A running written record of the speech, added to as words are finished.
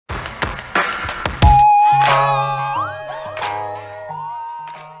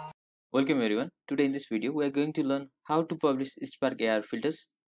Welcome everyone. Today in this video we are going to learn how to publish Spark AR filters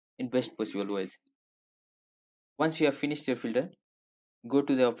in best possible ways. Once you have finished your filter, go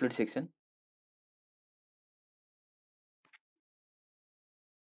to the upload section.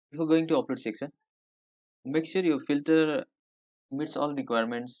 Before going to upload section, make sure your filter meets all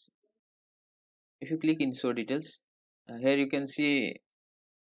requirements. If you click in show details, here you can see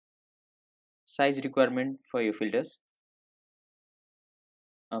size requirement for your filters.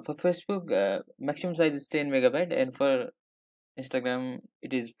 For Facebook, maximum size is 10 megabyte and for Instagram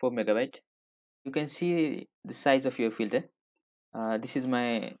it is 4 megabyte. You can see the size of your filter. This is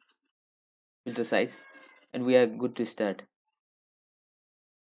my filter size and we are good to start.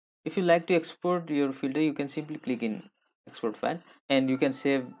 If you like to export your filter, you can simply click in export file and you can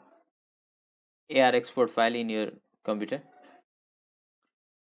save AR export file in your computer.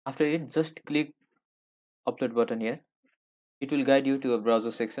 After it, just click upload button here. It will guide you to a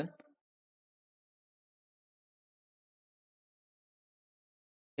browser section.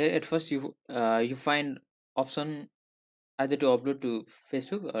 Here at first you find option either to upload to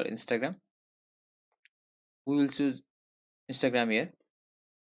Facebook or Instagram. We will choose Instagram here.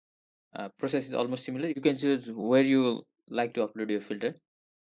 Process is almost similar. You can choose where you like to upload your filter.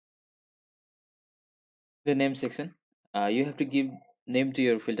 The name section. You have to give name to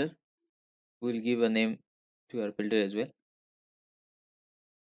your filter. We will give a name to our filter as well.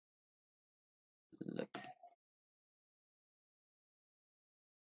 Like,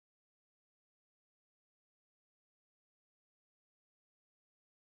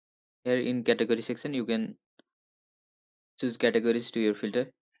 here in category section you can choose categories to your filter.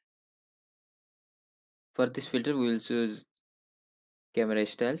 For this filter we will choose camera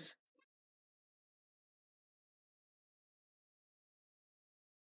styles,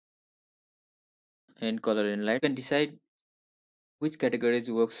 and color and light. You can decide which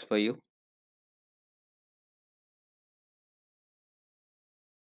categories works for you.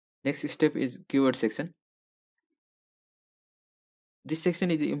 Next step is keyword section. This section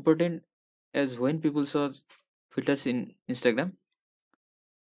is important as when people search filters in Instagram,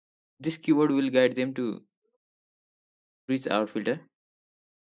 this keyword will guide them to reach our filter.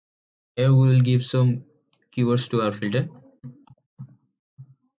 Here we will give some keywords to our filter.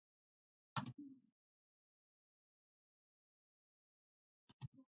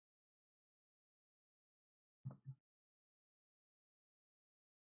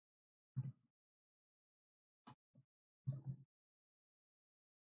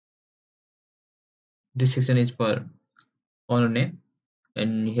 This section is for owner name,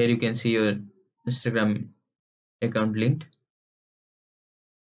 and here you can see your Instagram account linked.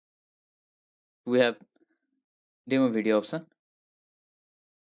 We have demo video option.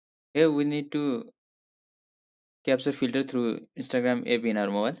 Here we need to capture filter through Instagram app in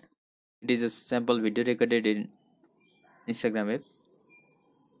our mobile. It is a sample video recorded in Instagram app,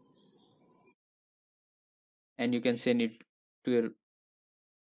 and you can send it to your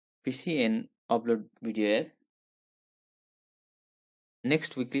PC and upload video here.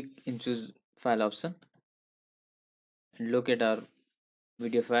 Next we click in choose file option and locate our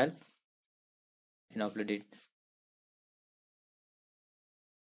video file and upload it.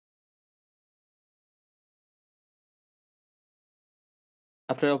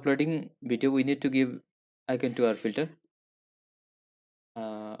 After uploading video we need to give icon to our filter.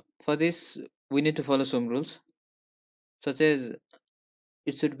 For this we need to follow some rules, such as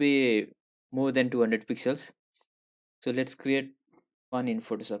it should be more than 200 pixels. So let's create one in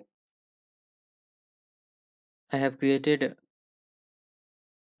Photoshop. I have created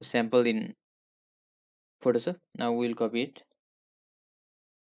a sample in Photoshop. Now we'll copy it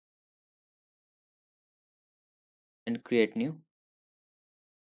and create new.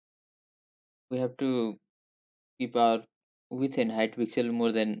 We have to keep our width and height pixel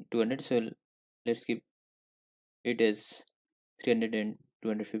more than 200, so let's keep it as 300 and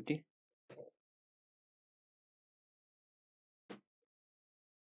 250.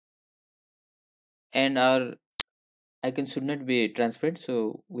 And our icon should not be transparent,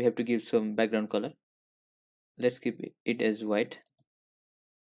 so we have to give some background color. Let's keep it as white.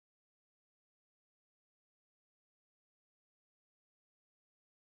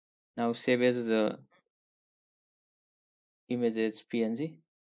 Now save as the image as PNG.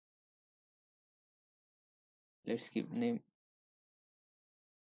 Let's keep name.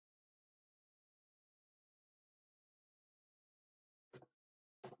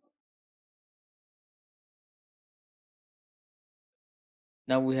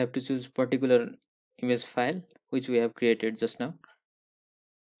 Now we have to choose particular image file which we have created just now.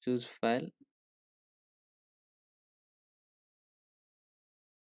 Choose file,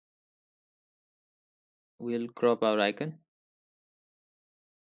 we'll crop our icon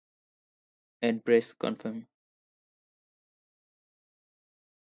and press confirm.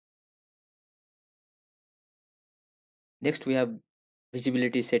 Next we have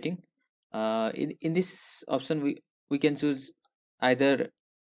visibility setting. In this option we can choose either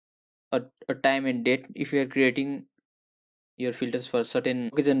a time and date if you are creating your filters for certain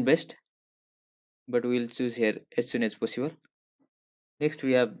occasion best, but we'll choose here as soon as possible. Next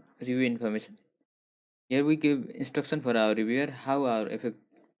we have review information. Here we give instruction for our reviewer how our effect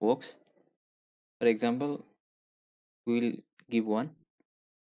works. For example, we'll give one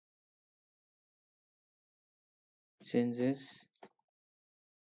changes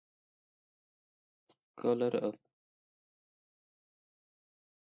color of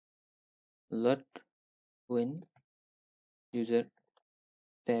lot when user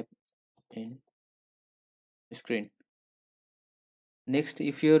tap in screen. Next,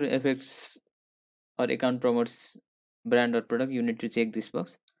 if your effects or account promotes brand or product, you need to check this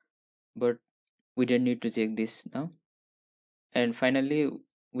box, but we don't need to check this now. And finally,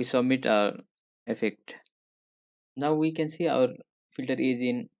 we submit our effect. Now we can see our filter is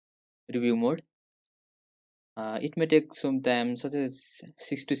in review mode. It may take some time, such as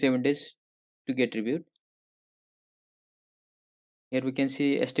 6 to 7 days, to get reviewed. Here we can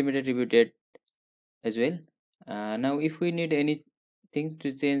see estimated review date as well. Now, if we need anything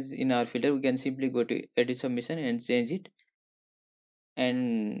to change in our filter, we can simply go to edit submission and change it,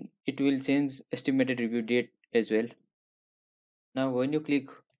 and it will change estimated review date as well. Now, when you click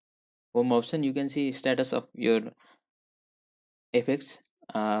home option, you can see status of your effects.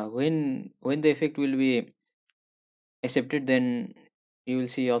 When the effect will be accepted, then you will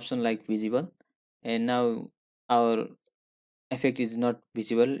see option like visible, and now our effect is not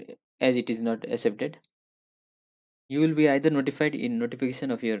visible as it is not accepted. You will be either notified in notification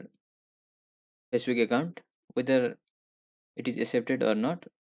of your Facebook account whether it is accepted or not,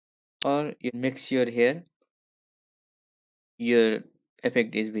 or you make sure here your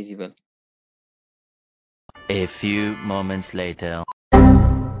effect is visible. A few moments later.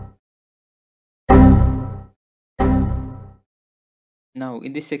 Now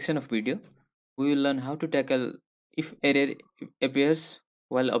in this section of video we will learn how to tackle if error appears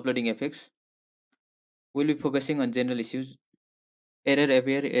while uploading effects. We'll be focusing on general issues. Error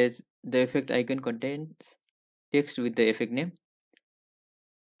appear as the effect icon contains text with the effect name.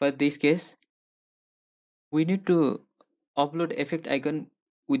 For this case, we need to upload effect icon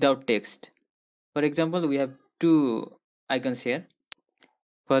without text. For example, we have two icons here.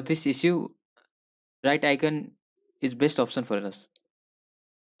 For this issue, right icon is best option for us.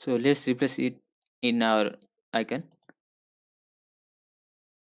 So let's replace it in our icon.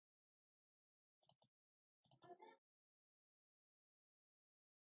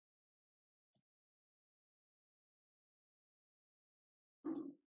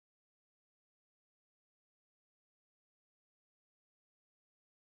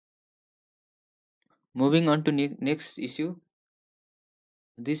 Moving on to next issue.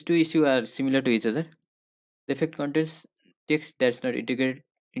 These two issues are similar to each other. The effect contains text that's not integrated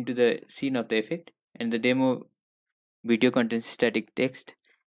into the scene of the effect, and the demo video contains static text.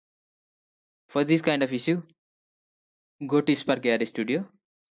 For this kind of issue, go to Spark AR Studio.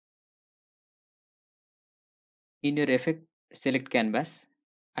 In your effect, select canvas.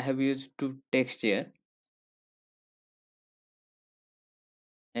 I have used two text here,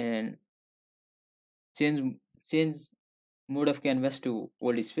 and change mode of canvas to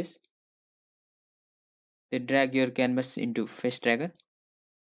old space. Then drag your canvas into face dragger.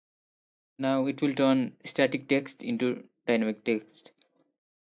 Now it will turn static text into dynamic text.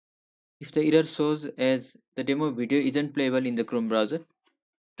 If the error shows as the demo video isn't playable in the Chrome browser,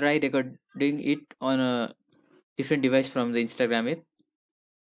 try recording it on a different device from the Instagram app.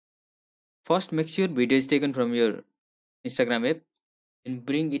 First, make sure video is taken from your Instagram app and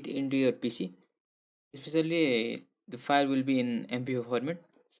bring it into your PC. Especially the file will be in MP4 format,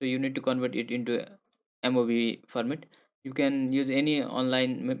 so you need to convert it into MOV format. You can use any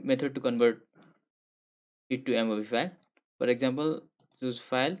online method to convert it to MOV file. For example, choose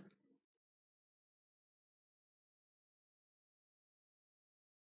file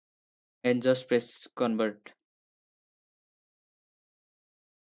and just press convert.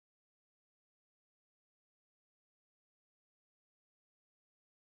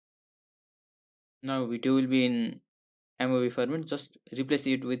 Now video will be in MOV format, just replace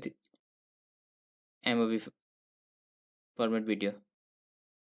it with MOV format video.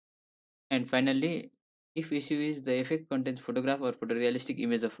 And finally, if issue is the effect contains photograph or photorealistic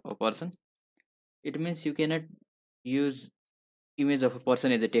image of a person, it means you cannot use image of a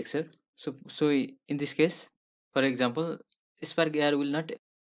person as a texture. In this case, for example, Spark AR will not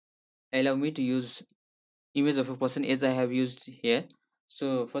allow me to use image of a person as I have used here.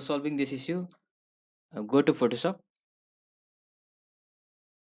 So for solving this issue, go to Photoshop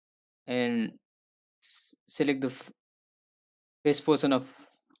and select the face portion of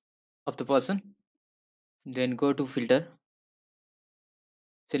the person. Then go to filter,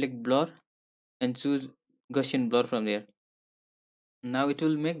 select blur, and choose Gaussian blur from there. Now it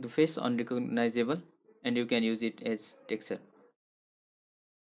will make the face unrecognizable, and you can use it as texture.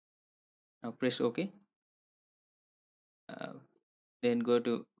 Now press OK. Uh, then go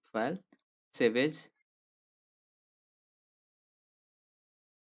to File, Save as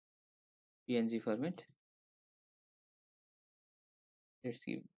PNG format. Let's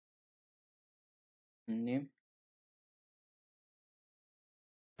give name,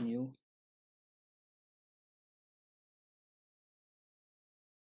 new.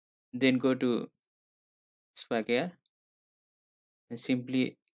 Then go to Spark AR and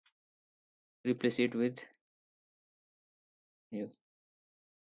simply replace it with new.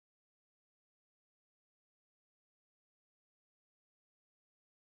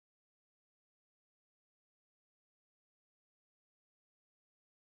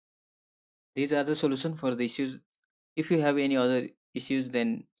 These are the solution for the issues. If you have any other issues,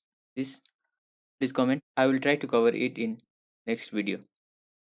 then this please comment. I will try to cover it in next video.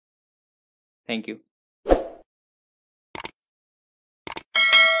 Thank you.